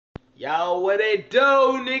Yo, what they do,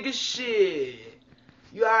 nigga? Shit.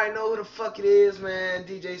 You already know who the fuck it is, man.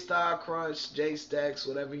 DJ Star Crunch, J Stacks,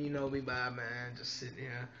 whatever you know me by, man. Just sitting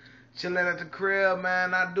here, chilling at the crib, man.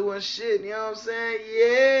 Not doing shit, you know what I'm saying?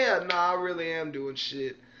 Yeah. No, I really am doing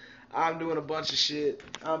shit. I'm doing a bunch of shit.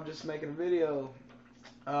 I'm just making a video.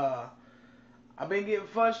 Uh, I've been getting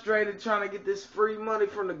frustrated trying to get this free money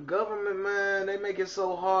from the government, man. They make it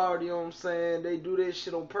so hard, you know what I'm saying? They do this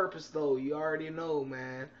shit on purpose, though. You already know,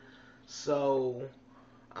 man. So,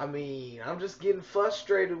 I mean, I'm just getting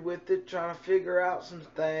frustrated with it, trying to figure out some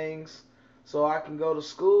things so I can go to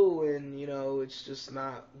school, and, you know, it's just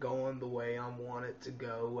not going the way I want it to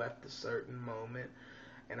go at the certain moment.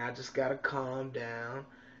 And I just gotta calm down,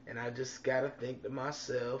 and I just gotta think to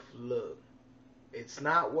myself, look, it's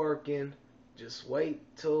not working. Just wait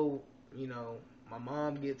till, you know, my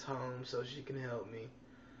mom gets home so she can help me,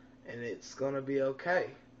 and it's gonna be okay.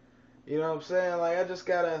 You know what I'm saying? Like,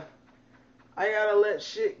 I gotta let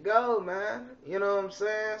shit go, man. You know what I'm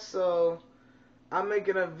saying? So, I'm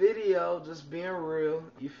making a video just being real.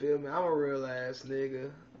 You feel me? I'm a real ass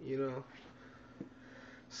nigga, you know.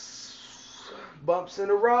 Bumps in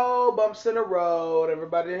the road, bumps in the road.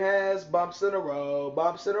 Everybody has bumps in the road,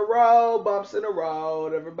 bumps in the road, bumps in the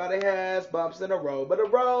road. Everybody has bumps in the road, but the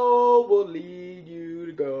road will lead you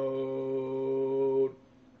to gold.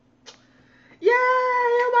 Yeah,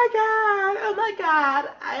 oh my god,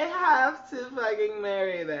 I have to fucking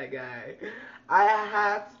marry that guy. I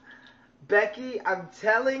have to. Becky, I'm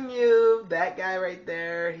telling you, that guy right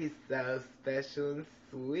there, he's so special and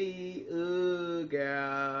sweet. Ooh,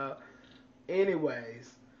 girl.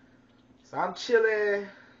 Anyways, so I'm chilling.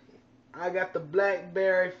 I got the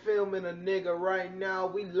Blackberry filming a nigga right now.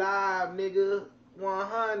 We live, nigga.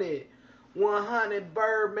 100. 100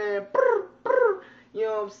 Birdman. Brr, brr. You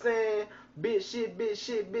know what I'm saying? Bitch shit, bitch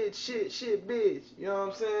shit, bitch shit, shit, bitch. You know what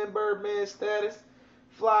I'm saying? Birdman status.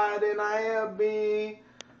 Flyer than I am being.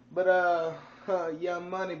 But, Young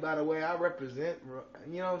Money, by the way, I represent,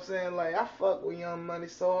 you know what I'm saying? Like, I fuck with Young Money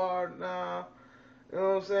so hard now. You know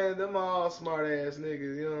what I'm saying? Them all smart ass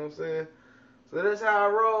niggas, you know what I'm saying? So that's how I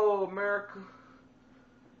roll, America.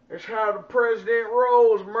 That's how the president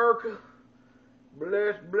rolls, America.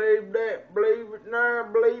 Let's believe that, believe it now,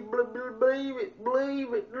 believe it.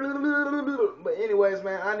 But anyways,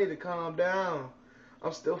 man, I need to calm down.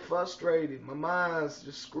 I'm still frustrated. My mind's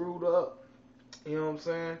just screwed up. You know what I'm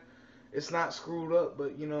saying? It's not screwed up,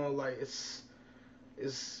 but you know, like it's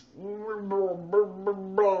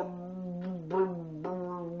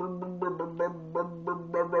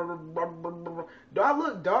do I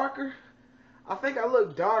look darker? I think I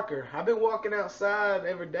look darker. I've been walking outside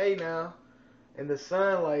every day now, and the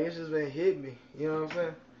sun, like, it's just been hitting me. You know what I'm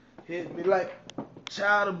saying? Hit me like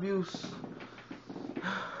child abuse.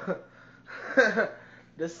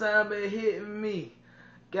 The sun been hitting me.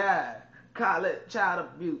 God, call it child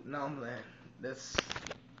abuse. No, I'm playing. That's,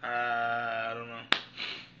 I don't know.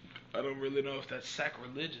 I don't really know if that's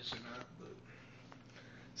sacrilegious or not. But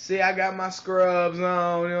see, I got my scrubs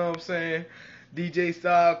on, you know what I'm saying? DJ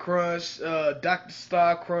Star Crunch, Dr.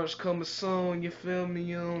 Star Crunch coming soon, you feel me,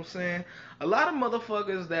 you know what I'm saying? A lot of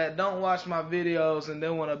motherfuckers that don't watch my videos and they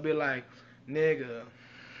want to be like, nigga,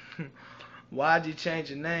 why'd you change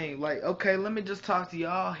your name? Like, okay, let me just talk to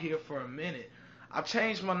y'all here for a minute. I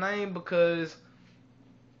changed my name because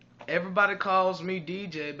everybody calls me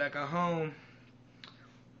DJ back at home,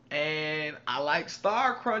 and I like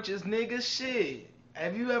Star Crunches, nigga. Shit.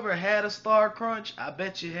 Have you ever had a Star Crunch? I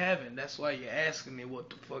bet you haven't. That's why you're asking me what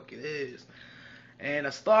the fuck it is. And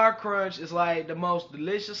a Star Crunch is like the most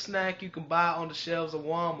delicious snack you can buy on the shelves of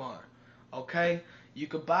Walmart. Okay? You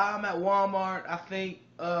can buy them at Walmart. I think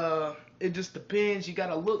it just depends. You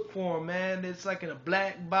gotta look for them, man. It's like in a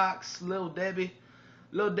black box. Little Debbie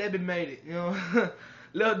made it, you know.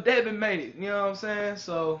 Little Debbie made it, you know what I'm saying?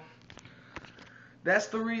 So that's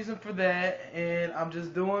the reason for that, and I'm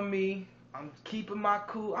just doing me. I'm keeping my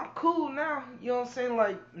cool. I'm cool now, you know what I'm saying?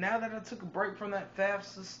 Like, now that I took a break from that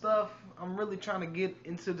FAFSA stuff, I'm really trying to get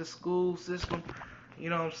into the school system, you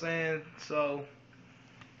know what I'm saying? So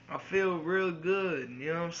I feel real good,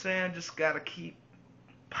 you know what I'm saying? Just gotta keep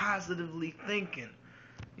positively thinking,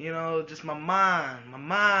 you know, just my mind,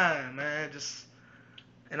 man, just.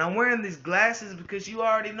 And I'm wearing these glasses because you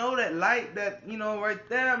already know that light, that, you know, right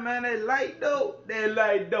there, man, that light though.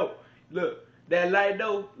 Look, that light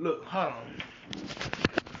though. Look, hold on.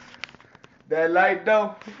 That light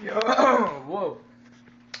though. Yo, whoa.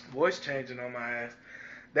 Voice changing on my ass.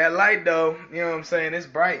 That light though, you know what I'm saying, it's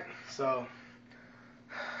bright. So,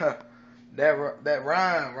 that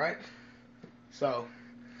rhyme, right? So,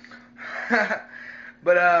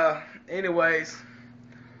 but anyways.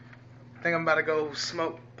 think I'm about to go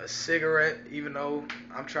smoke a cigarette, even though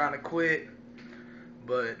I'm trying to quit.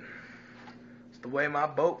 But it's the way my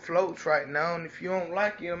boat floats right now. And if you don't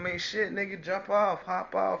like it, I mean, shit, nigga, jump off,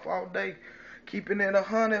 hop off all day. Keeping it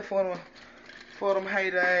 100 for them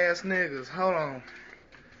hater ass niggas. Hold on,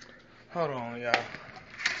 y'all.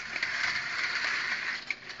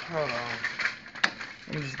 Hold on.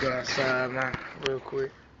 Let me just go outside now, real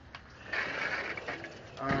quick.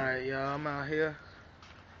 Alright, y'all, I'm out here.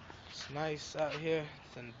 It's nice out here.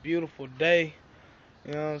 It's a beautiful day.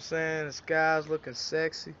 You know what I'm saying? The sky's looking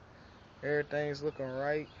sexy. Everything's looking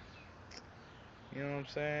right. You know what I'm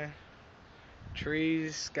saying?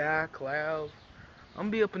 Trees, sky, clouds. I'm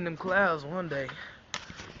gonna be up in them clouds one day.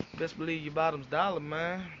 Best believe your bottom's dollar,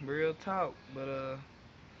 man. Real talk. But I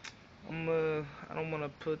don't wanna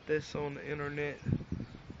put this on the internet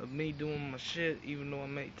of me doing my shit, even though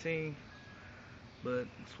I'm 18. But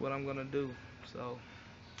it's what I'm gonna do. So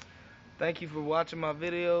thank you for watching my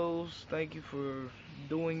videos. Thank you for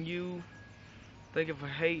doing you. Thank you for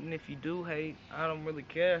hating if you do hate. I don't really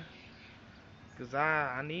care. Cause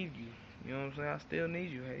I need you. You know what I'm saying? I still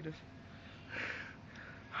need you, haters.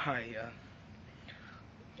 Alright, y'all.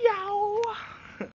 Yo!